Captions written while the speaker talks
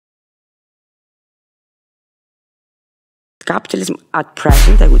capitalism at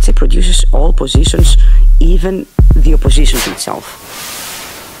present, I would say, produces all positions, even the opposition to itself.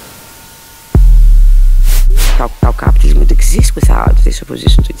 How capitalism would exist without this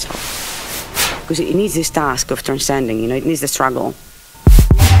opposition to itself? Because it needs this task of transcending, it needs the struggle.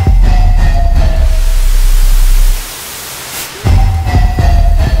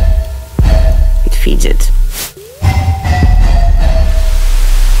 It feeds it.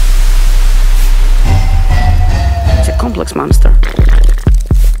 It's a complex monster.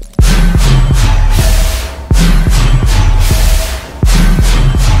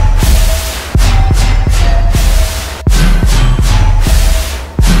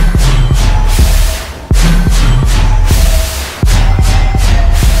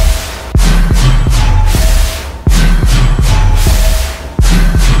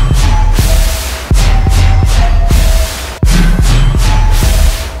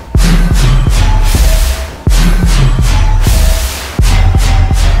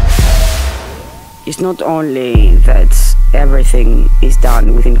 It's not only that everything is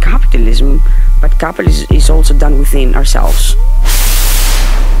done within capitalism, but capitalism is also done within ourselves.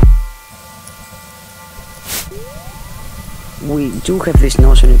 We do have this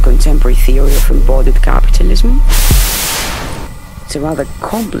notion in contemporary theory of embodied capitalism. It's a rather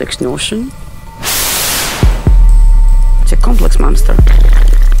complex notion. It's a complex monster.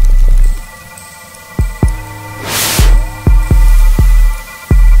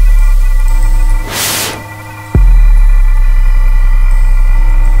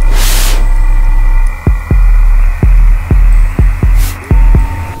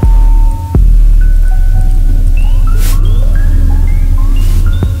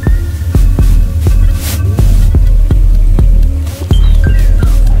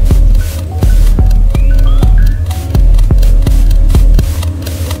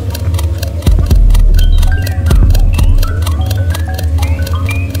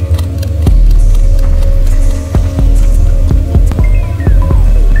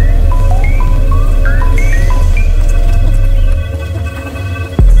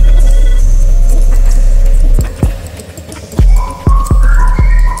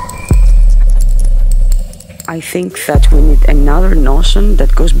 I think that we need another notion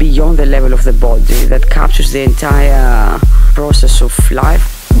that goes beyond the level of the body, that captures the entire process of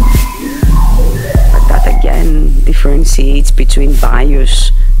life. But that again differentiates between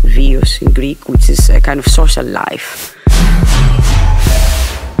bios, vios in Greek, which is a kind of social life.